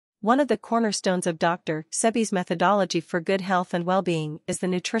One of the cornerstones of Dr. Sebi's methodology for good health and well-being is the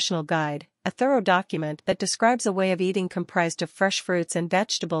Nutritional Guide, a thorough document that describes a way of eating comprised of fresh fruits and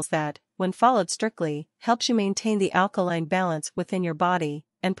vegetables that, when followed strictly, helps you maintain the alkaline balance within your body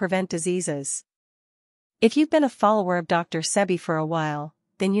and prevent diseases. If you've been a follower of Dr. Sebi for a while,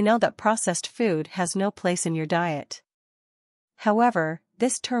 then you know that processed food has no place in your diet. However,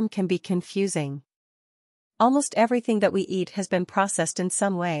 this term can be confusing. Almost everything that we eat has been processed in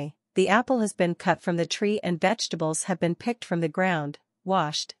some way. The apple has been cut from the tree and vegetables have been picked from the ground,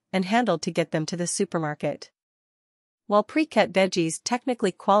 washed, and handled to get them to the supermarket. While pre-cut veggies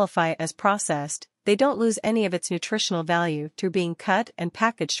technically qualify as processed, they don't lose any of its nutritional value through being cut and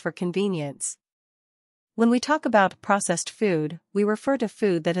packaged for convenience. When we talk about processed food, we refer to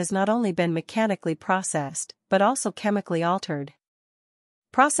food that has not only been mechanically processed, but also chemically altered.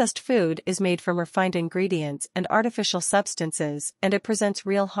 Processed food is made from refined ingredients and artificial substances, and it presents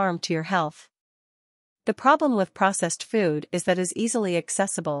real harm to your health. The problem with processed food is that it is easily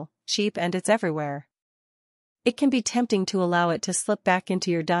accessible, cheap, and it's everywhere. It can be tempting to allow it to slip back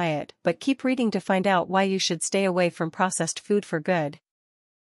into your diet, but keep reading to find out why you should stay away from processed food for good.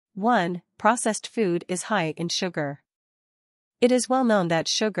 1. Processed food is high in sugar. It is well known that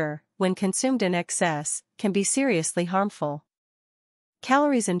sugar, when consumed in excess, can be seriously harmful.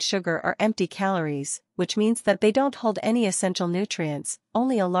 Calories in sugar are empty calories, which means that they don't hold any essential nutrients,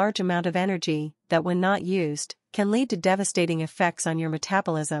 only a large amount of energy, that when not used, can lead to devastating effects on your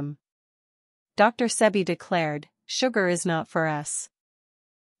metabolism. Dr. Sebi declared, "Sugar is not for us."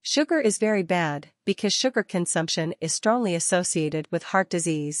 Sugar is very bad, because sugar consumption is strongly associated with heart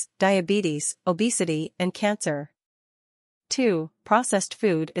disease, diabetes, obesity, and cancer. 2. Processed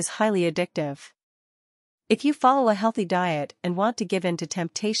food is highly addictive. If you follow a healthy diet and want to give in to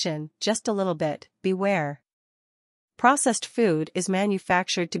temptation just a little bit, beware. Processed food is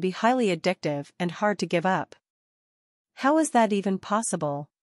manufactured to be highly addictive and hard to give up. How is that even possible?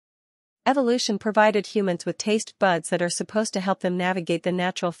 Evolution provided humans with taste buds that are supposed to help them navigate the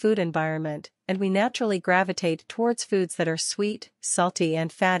natural food environment, and we naturally gravitate towards foods that are sweet, salty,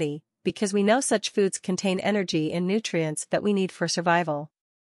 and fatty, because we know such foods contain energy and nutrients that we need for survival.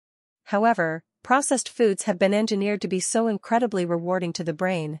 However, processed foods have been engineered to be so incredibly rewarding to the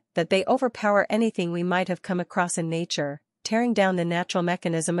brain that they overpower anything we might have come across in nature, tearing down the natural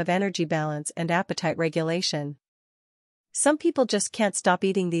mechanism of energy balance and appetite regulation. Some people just can't stop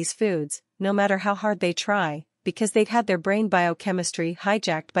eating these foods, no matter how hard they try, because they've had their brain biochemistry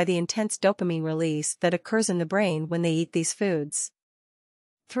hijacked by the intense dopamine release that occurs in the brain when they eat these foods.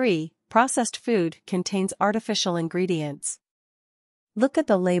 3. Processed food contains artificial ingredients. Look at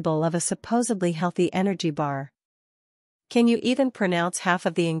the label of a supposedly healthy energy bar. Can you even pronounce half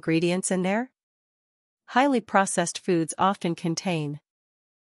of the ingredients in there? Highly processed foods often contain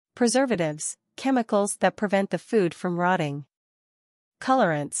preservatives, chemicals that prevent the food from rotting.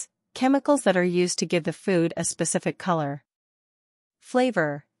 Colorants, chemicals that are used to give the food a specific color.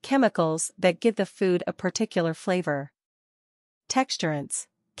 Flavor, chemicals that give the food a particular flavor. Texturants,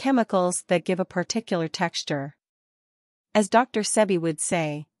 chemicals that give a particular texture. As Dr. Sebi would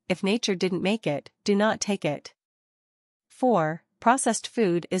say, if nature didn't make it, do not take it. 4. Processed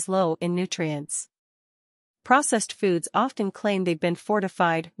food is low in nutrients. Processed foods often claim they've been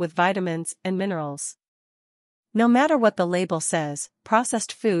fortified with vitamins and minerals. No matter what the label says,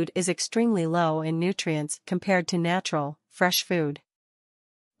 processed food is extremely low in nutrients compared to natural, fresh food.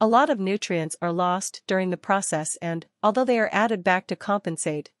 A lot of nutrients are lost during the process and, although they are added back to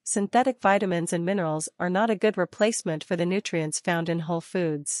compensate, synthetic vitamins and minerals are not a good replacement for the nutrients found in whole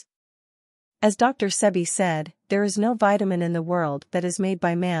foods. As Dr. Sebi said, there is no vitamin in the world that is made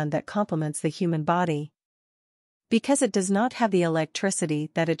by man that complements the human body. Because it does not have the electricity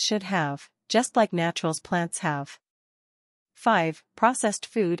that it should have, just like natural plants have. 5. Processed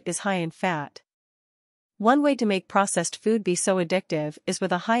food is high in fat. One way to make processed food be so addictive is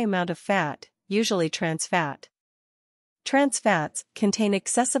with a high amount of fat, usually trans fat. Trans fats contain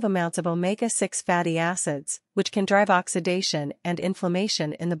excessive amounts of omega-6 fatty acids, which can drive oxidation and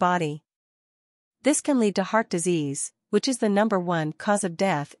inflammation in the body. This can lead to heart disease, which is the #1 cause of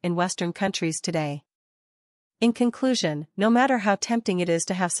death in Western countries today. In conclusion, no matter how tempting it is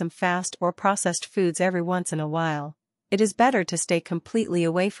to have some fast or processed foods every once in a while, it is better to stay completely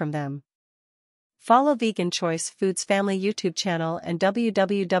away from them. Follow Vegan Choice Foods Family YouTube channel and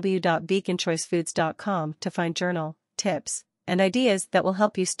www.veganchoicefoods.com to find journal, tips, and ideas that will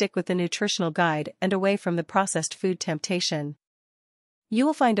help you stick with the nutritional guide and away from the processed food temptation. You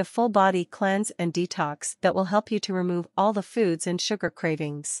will find a full-body cleanse and detox that will help you to remove all the foods and sugar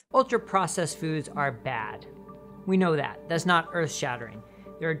cravings. Ultra-processed foods are bad. We know that. That's not earth-shattering.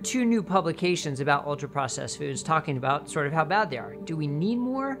 There are 2 new publications about ultra-processed foods talking about sort of how bad they are. Do we need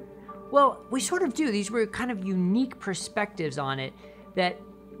more? Well, we sort of do. These were kind of unique perspectives on it that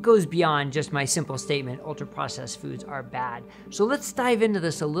goes beyond just my simple statement, ultra-processed foods are bad. So let's dive into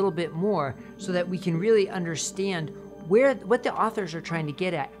this a little bit more so that we can really understand what the authors are trying to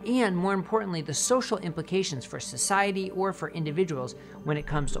get at, and more importantly, the social implications for society or for individuals when it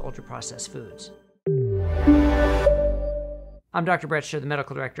comes to ultra-processed foods. I'm Dr. Brett Scher, the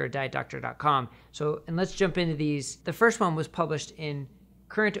medical director at DietDoctor.com. And let's jump into these. The first one was published in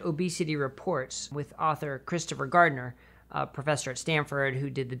Current Obesity Reports with author Christopher Gardner, a professor at Stanford who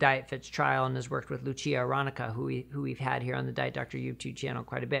did the DietFits trial and has worked with Lucia Aronica, who we've had here on the Diet Doctor YouTube channel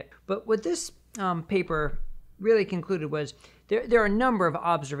quite a bit. But what this paper really concluded was there are a number of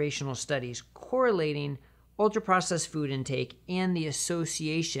observational studies correlating ultra-processed food intake and the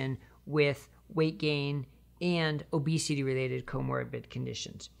association with weight gain and obesity-related comorbid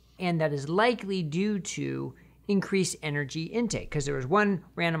conditions. And that is likely due to increased energy intake, because there was one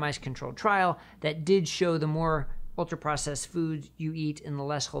randomized controlled trial that did show the more ultra-processed foods you eat and the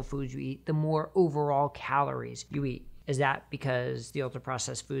less whole foods you eat, the more overall calories you eat. Is that because the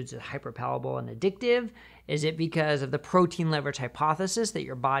ultra-processed foods are hyperpalatable and addictive? Is it because of the protein leverage hypothesis that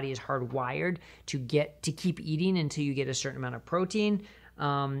your body is hardwired to keep eating until you get a certain amount of protein?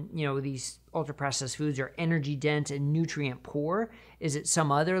 These ultra-processed foods are energy dense and nutrient poor. Is it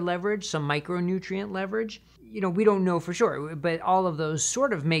some other leverage, some micronutrient leverage? We don't know for sure, but all of those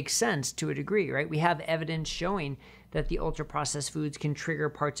sort of make sense to a degree, right? We have evidence showing that the ultra-processed foods can trigger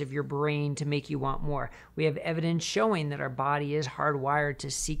parts of your brain to make you want more. We have evidence showing that our body is hardwired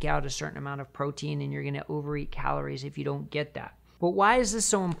to seek out a certain amount of protein, and you're going to overeat calories if you don't get that. But why is this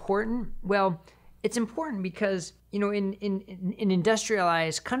so important? Well, it's important because, in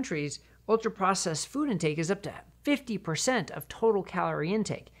industrialized countries, ultra-processed food intake is up to 50% of total calorie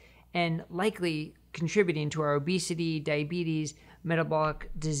intake, and likely contributing to our obesity, diabetes, metabolic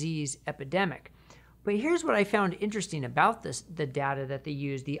disease epidemic. But here's what I found interesting about the data that they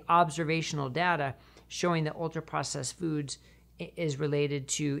used, the observational data showing that ultra-processed foods is related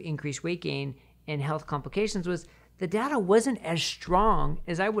to increased weight gain and health complications, was the data wasn't as strong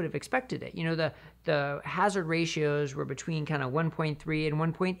as I would have expected it. The hazard ratios were between kind of 1.3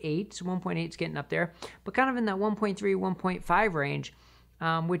 and 1.8, so 1.8 is getting up there, but kind of in that 1.3, 1.5 range,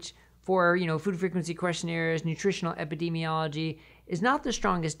 which for food frequency questionnaires, nutritional epidemiology, is not the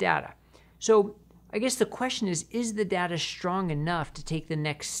strongest data. So I guess the question is the data strong enough to take the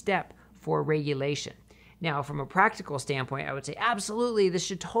next step for regulation? Now, from a practical standpoint, I would say absolutely, this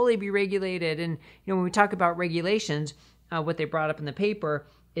should totally be regulated. And when we talk about regulations, what they brought up in the paper,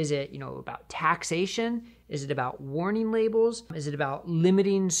 is it about taxation? Is it about warning labels? Is it about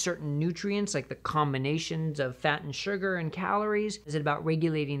limiting certain nutrients like the combinations of fat and sugar and calories? Is it about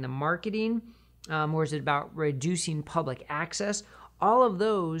regulating the marketing? Or is it about reducing public access? All of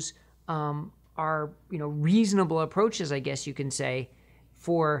those are reasonable approaches, I guess you can say,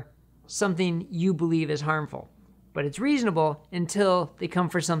 for something you believe is harmful. But it's reasonable until they come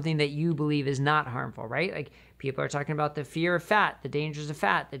for something that you believe is not harmful, right? Like people are talking about the fear of fat, the dangers of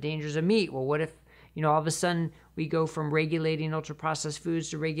fat, the dangers of meat. Well, what if, all of a sudden we go from regulating ultra-processed foods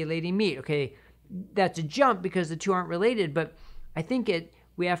to regulating meat? Okay, that's a jump because the two aren't related, but I think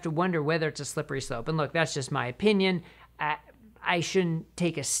we have to wonder whether it's a slippery slope. And look, that's just my opinion. I shouldn't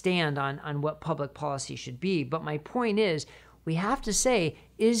take a stand on what public policy should be, but my point is, we have to say,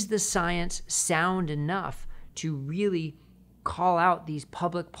 is the science sound enough to really call out these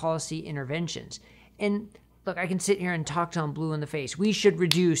public policy interventions? And look, I can sit here and talk till I'm blue in the face. We should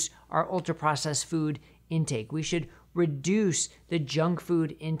reduce our ultra-processed food intake. We should reduce the junk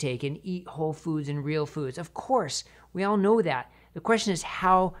food intake and eat whole foods and real foods. Of course, we all know that. The question is,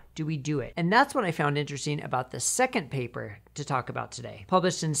 how do we do it? And that's what I found interesting about the second paper to talk about today,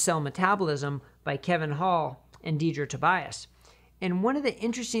 published in Cell Metabolism by Kevin Hall and Deidre Tobias. And one of the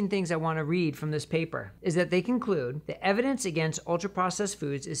interesting things I want to read from this paper is that they conclude the evidence against ultra-processed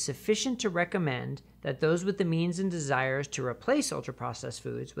foods is sufficient to recommend that those with the means and desires to replace ultra-processed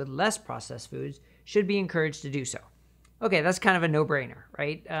foods with less processed foods should be encouraged to do so. Okay, that's kind of a no-brainer,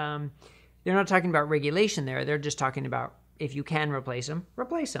 right? They're not talking about regulation there. They're just talking about if you can replace them,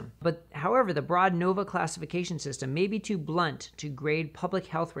 replace them. But however, the broad NOVA classification system may be too blunt to grade public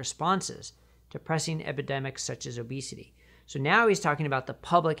health responses to pressing epidemics such as obesity. So now he's talking about the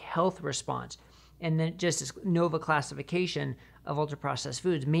public health response. And then just this NOVA classification of ultra-processed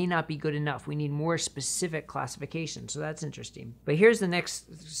foods may not be good enough. We need more specific classification. So that's interesting. But here's the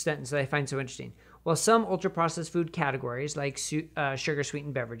next sentence that I find so interesting. While some ultra-processed food categories, like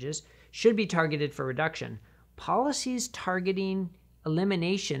sugar-sweetened beverages, should be targeted for reduction, policies targeting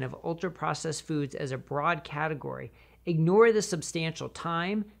elimination of ultra-processed foods as a broad category, ignore the substantial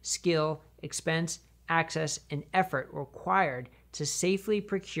time, skill, expense, access, and effort required to safely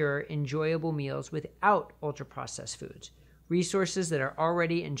procure enjoyable meals without ultra-processed foods, resources that are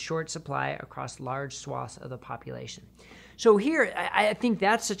already in short supply across large swaths of the population. So here, I think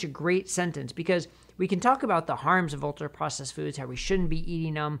that's such a great sentence, because we can talk about the harms of ultra-processed foods, how we shouldn't be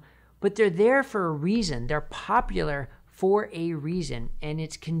eating them, but they're there for a reason. They're popular for a reason, and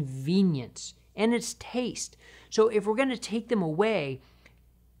it's convenience and it's taste. So if we're going to take them away,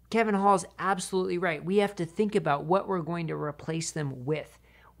 Kevin Hall's absolutely right. We have to think about what we're going to replace them with.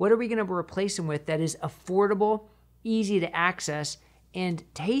 What are we going to replace them with that is affordable, easy to access, and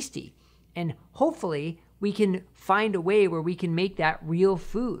tasty? And hopefully we can find a way where we can make that real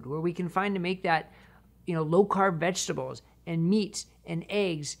food, where we can find to make that, low-carb vegetables and meats and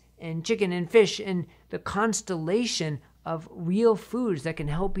eggs and chicken and fish and the constellation of real foods that can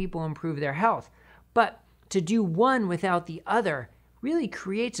help people improve their health. But to do one without the other really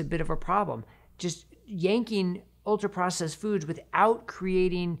creates a bit of a problem. Just yanking ultra-processed foods without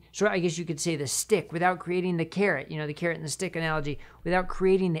creating, I guess you could say the stick, without creating the carrot, the carrot and the stick analogy, without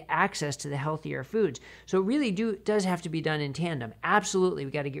creating the access to the healthier foods. So it really does have to be done in tandem. Absolutely,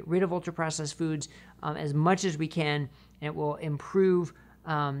 we got to get rid of ultra-processed foods as much as we can, and it will improve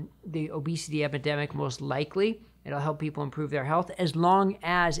the obesity epidemic most likely. It'll help people improve their health as long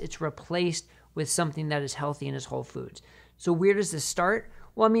as it's replaced with something that is healthy and is whole foods. So where does this start?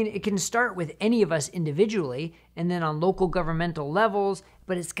 Well, it can start with any of us individually and then on local governmental levels,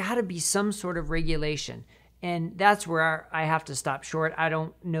 but it's got to be some sort of regulation. And that's where I have to stop short. I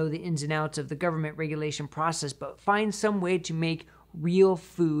don't know the ins and outs of the government regulation process, but find some way to make real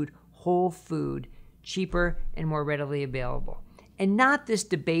food, whole food, cheaper and more readily available. And not this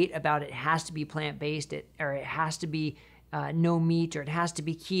debate about it has to be plant-based or it has to be no meat or it has to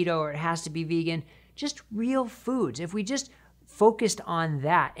be keto or it has to be vegan. Just real foods. If we just focused on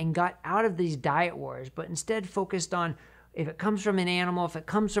that and got out of these diet wars, but instead focused on if it comes from an animal, if it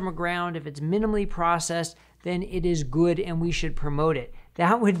comes from a ground, if it's minimally processed, then it is good and we should promote it.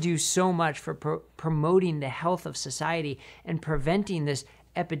 That would do so much for promoting the health of society and preventing this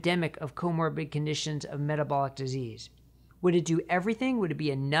epidemic of comorbid conditions of metabolic disease. Would it do everything? Would it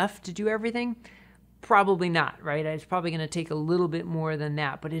be enough to do everything? Probably not, right? It's probably going to take a little bit more than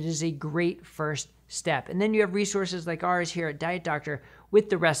that, but it is a great first step. And then you have resources like ours here at Diet Doctor with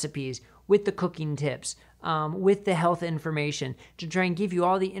the recipes, with the cooking tips, with the health information to try and give you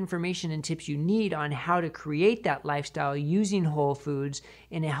all the information and tips you need on how to create that lifestyle using whole foods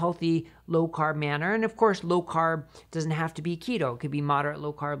in a healthy, low-carb manner. And of course, low-carb doesn't have to be keto. It could be moderate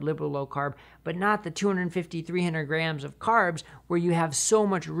low-carb, liberal low-carb, but not the 250, 300 grams of carbs where you have so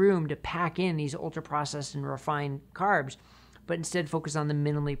much room to pack in these ultra-processed and refined carbs, but instead focus on the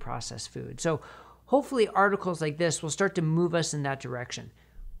minimally processed food. So hopefully articles like this will start to move us in that direction.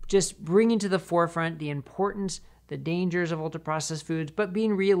 Just bringing to the forefront the importance, the dangers of ultra-processed foods, but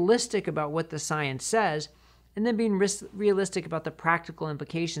being realistic about what the science says, and then being realistic about the practical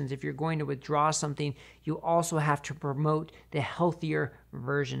implications. If you're going to withdraw something, you also have to promote the healthier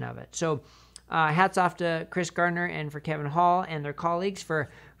version of it. So hats off to Chris Gardner and for Kevin Hall and their colleagues for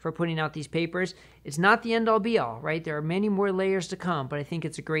putting out these papers. It's not the end-all be-all, right? There are many more layers to come, but I think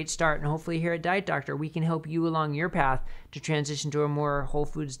it's a great start. And hopefully here at Diet Doctor, we can help you along your path to transition to a more whole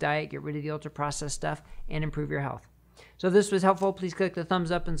foods diet, get rid of the ultra-processed stuff, and improve your health. So if this was helpful, please click the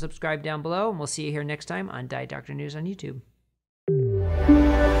thumbs up and subscribe down below, and we'll see you here next time on Diet Doctor News on YouTube.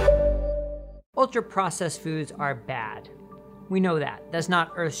 Ultra-processed foods are bad. We know that. That's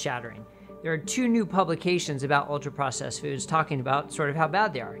not earth-shattering. There are 2 new publications about ultra-processed foods talking about sort of how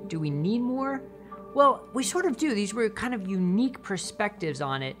bad they are. Do we need more? Well, we sort of do. These were kind of unique perspectives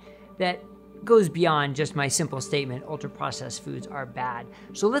on it that goes beyond just my simple statement, ultra-processed foods are bad.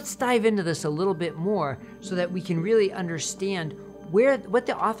 So let's dive into this a little bit more so that we can really understand what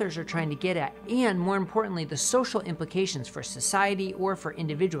the authors are trying to get at, and more importantly, the social implications for society or for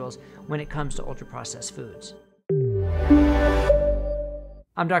individuals when it comes to ultra-processed foods.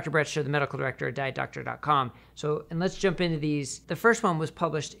 I'm Dr. Brett Scher, the medical director at DietDoctor.com. And let's jump into these. The first one was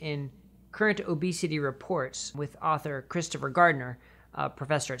published in Current Obesity Reports with author Christopher Gardner, a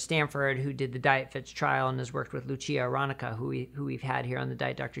professor at Stanford who did the DietFits trial and has worked with Lucia Aronica, who we've had here on the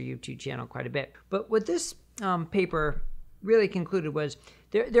Diet Doctor YouTube channel quite a bit. But what this paper really concluded was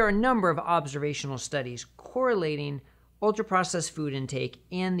there are a number of observational studies correlating ultra-processed food intake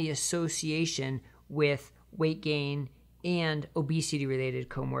and the association with weight gain and obesity-related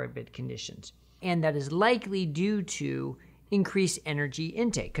comorbid conditions. And that is likely due to increased energy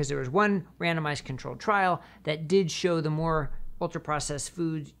intake, because there was one randomized controlled trial that did show the more ultra-processed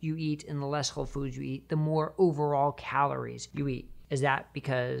foods you eat and the less whole foods you eat, the more overall calories you eat. Is that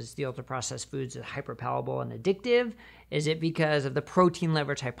because the ultra-processed foods are hyperpalatable and addictive? Is it because of the protein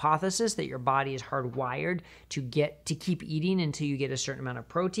leverage hypothesis that your body is hardwired to keep eating until you get a certain amount of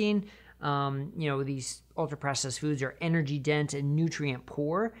protein? These ultra-processed foods are energy dense and nutrient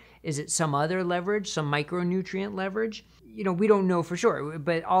poor. Is it some other leverage, some micronutrient leverage? We don't know for sure,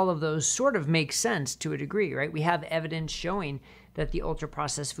 but all of those sort of make sense to a degree, right? We have evidence showing that the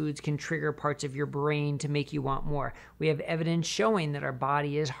ultra-processed foods can trigger parts of your brain to make you want more. We have evidence showing that our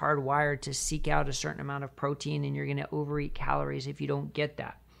body is hardwired to seek out a certain amount of protein, and you're going to overeat calories if you don't get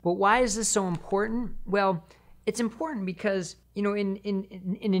that. But why is this so important? Well, it's important because, in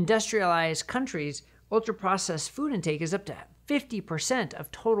industrialized countries, ultra-processed food intake is up to 50%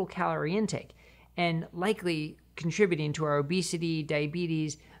 of total calorie intake, and likely contributing to our obesity,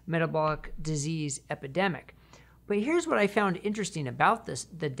 diabetes, metabolic disease epidemic. But here's what I found interesting about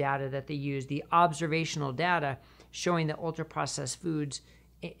the data that they used, the observational data showing that ultra-processed foods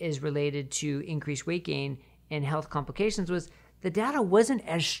is related to increased weight gain and health complications, was the data wasn't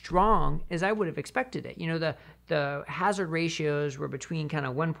as strong as I would have expected it. The hazard ratios were between kind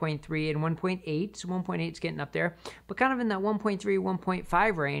of 1.3 and 1.8, so 1.8 is getting up there, but kind of in that 1.3,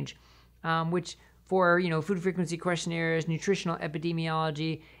 1.5 range, which for, food frequency questionnaires, nutritional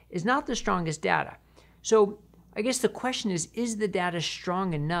epidemiology, is not the strongest data. So I guess the question is the data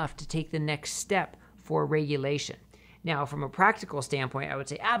strong enough to take the next step for regulation? Now, from a practical standpoint, I would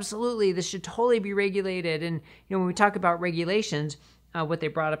say absolutely, this should totally be regulated. And, when we talk about regulations, what they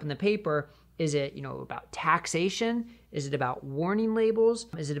brought up in the paper, is it, about taxation? Is it about warning labels?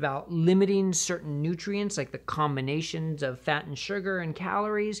 Is it about limiting certain nutrients, like the combinations of fat and sugar and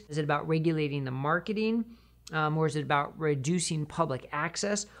calories? Is it about regulating the marketing? Or is it about reducing public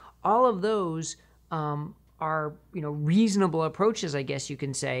access? All of those are, reasonable approaches, I guess you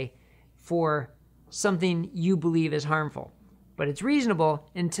can say, for something you believe is harmful. But it's reasonable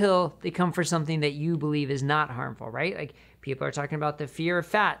until they come for something that you believe is not harmful, right? Like, people are talking about the fear of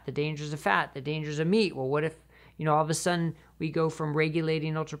fat, the dangers of fat, the dangers of meat. Well, what if, all of a sudden we go from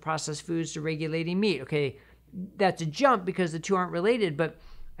regulating ultra-processed foods to regulating meat? Okay, that's a jump because the two aren't related, but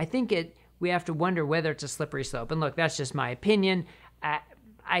I think we have to wonder whether it's a slippery slope. And look, that's just my opinion.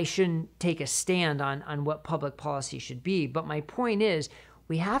 I shouldn't take a stand on what public policy should be, but my point is,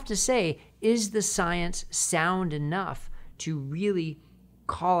 we have to say, is the science sound enough to really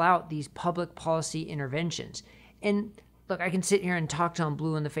call out these public policy interventions? And look, I can sit here and talk till I'm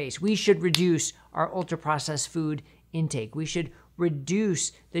blue in the face. We should reduce our ultra-processed food intake. We should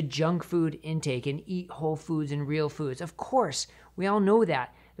reduce the junk food intake and eat whole foods and real foods. Of course, we all know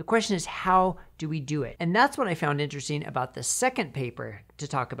that. The question is, how do we do it? And that's what I found interesting about the second paper to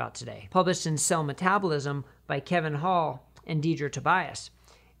talk about today, published in Cell Metabolism by Kevin Hall and Deidre Tobias.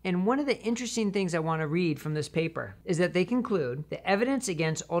 And one of the interesting things I want to read from this paper is that they conclude the evidence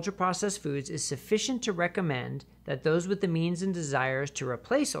against ultra-processed foods is sufficient to recommend that those with the means and desires to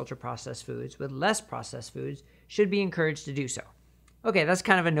replace ultra-processed foods with less processed foods should be encouraged to do so. Okay, that's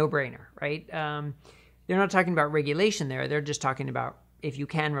kind of a no-brainer, right? They're not talking about regulation there. They're just talking about if you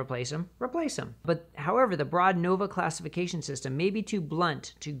can replace them, replace them. But however, the broad NOVA classification system may be too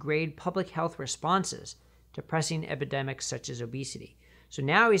blunt to grade public health responses to pressing epidemics such as obesity. So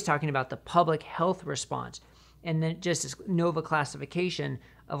now he's talking about the public health response, and then just this NOVA classification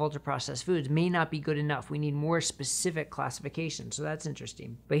of ultra-processed foods may not be good enough. We need more specific classification, so that's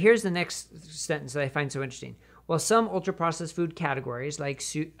interesting. But here's the next sentence that I find so interesting. While some ultra-processed food categories, like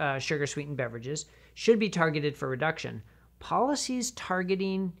sugar-sweetened beverages, should be targeted for reduction, policies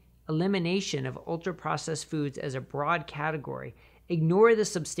targeting elimination of ultra-processed foods as a broad category ignore the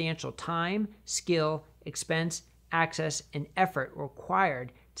substantial time, skill, expense, access, and effort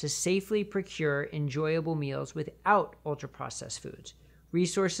required to safely procure enjoyable meals without ultra-processed foods,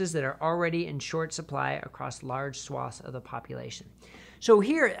 resources that are already in short supply across large swaths of the population. So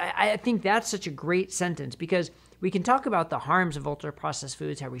here, I think that's such a great sentence, because we can talk about the harms of ultra-processed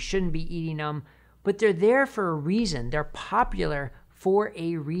foods, how we shouldn't be eating them, but they're there for a reason. They're popular for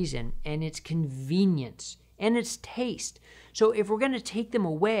a reason, and it's convenience, and it's taste. So if we're going to take them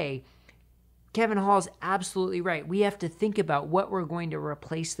away, Kevin Hall's absolutely right. We have to think about what we're going to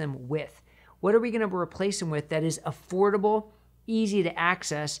replace them with. What are we going to replace them with that is affordable, easy to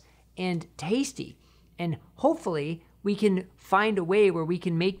access, and tasty? And hopefully we can find a way where we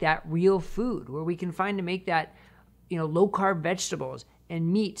can make that real food, where we can find to make that, low-carb vegetables and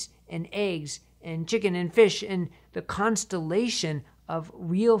meats and eggs and chicken and fish and the constellation of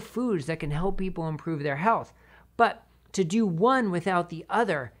real foods that can help people improve their health. But to do one without the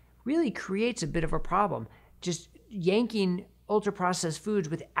other really creates a bit of a problem. Just yanking ultra-processed foods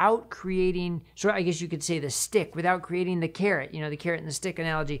without creating, so I guess you could say the stick, without creating the carrot, the carrot and the stick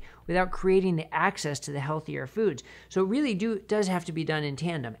analogy, without creating the access to the healthier foods. So it really does have to be done in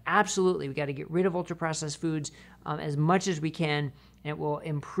tandem. Absolutely, we got to get rid of ultra-processed foods as much as we can, and it will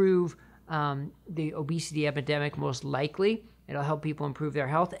improve the obesity epidemic most likely. It'll help people improve their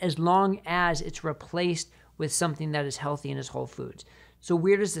health as long as it's replaced with something that is healthy and is whole foods. So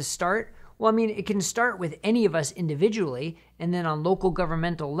where does this start? Well, I mean, it can start with any of us individually and then on local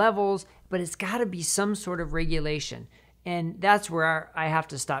governmental levels, but it's got to be some sort of regulation. And that's where I have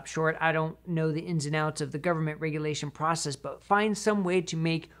to stop short. I don't know the ins and outs of the government regulation process, but find some way to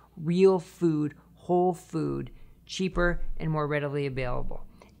make real food, whole food, cheaper and more readily available.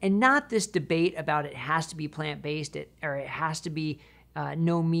 And not this debate about it has to be plant-based or it has to be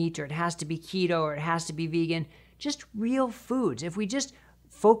no meat or it has to be keto or it has to be vegan. Just real foods. If we just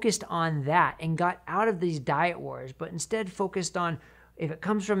focused on that and got out of these diet wars, but instead focused on if it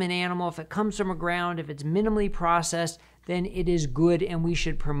comes from an animal, if it comes from a ground, if it's minimally processed, then it is good and we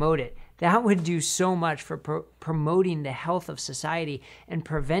should promote it. That would do so much for promoting the health of society and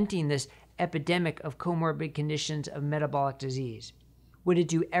preventing this epidemic of comorbid conditions of metabolic disease. Would it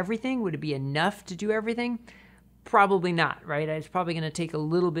do everything? Would it be enough to do everything? Probably not, right? It's probably going to take a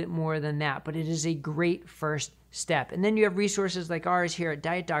little bit more than that, but it is a great first step. And then you have resources like ours here at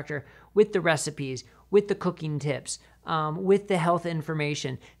Diet Doctor with the recipes, with the cooking tips, with the health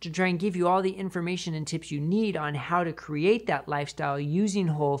information to try and give you all the information and tips you need on how to create that lifestyle using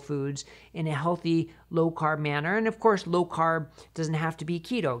whole foods in a healthy, low-carb manner. And of course, low-carb doesn't have to be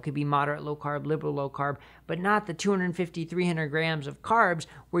keto. It could be moderate low-carb, liberal low-carb, but not the 250, 300 grams of carbs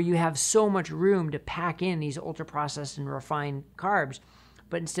where you have so much room to pack in these ultra-processed and refined carbs,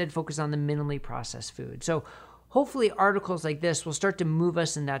 but instead focus on the minimally processed food. So hopefully articles like this will start to move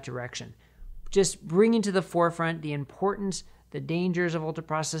us in that direction. Just bringing to the forefront the importance, the dangers of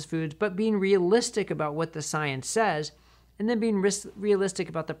ultra-processed foods, but being realistic about what the science says, and then being realistic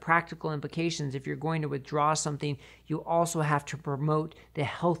about the practical implications. If you're going to withdraw something, you also have to promote the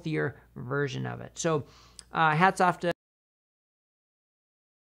healthier version of it. So hats off to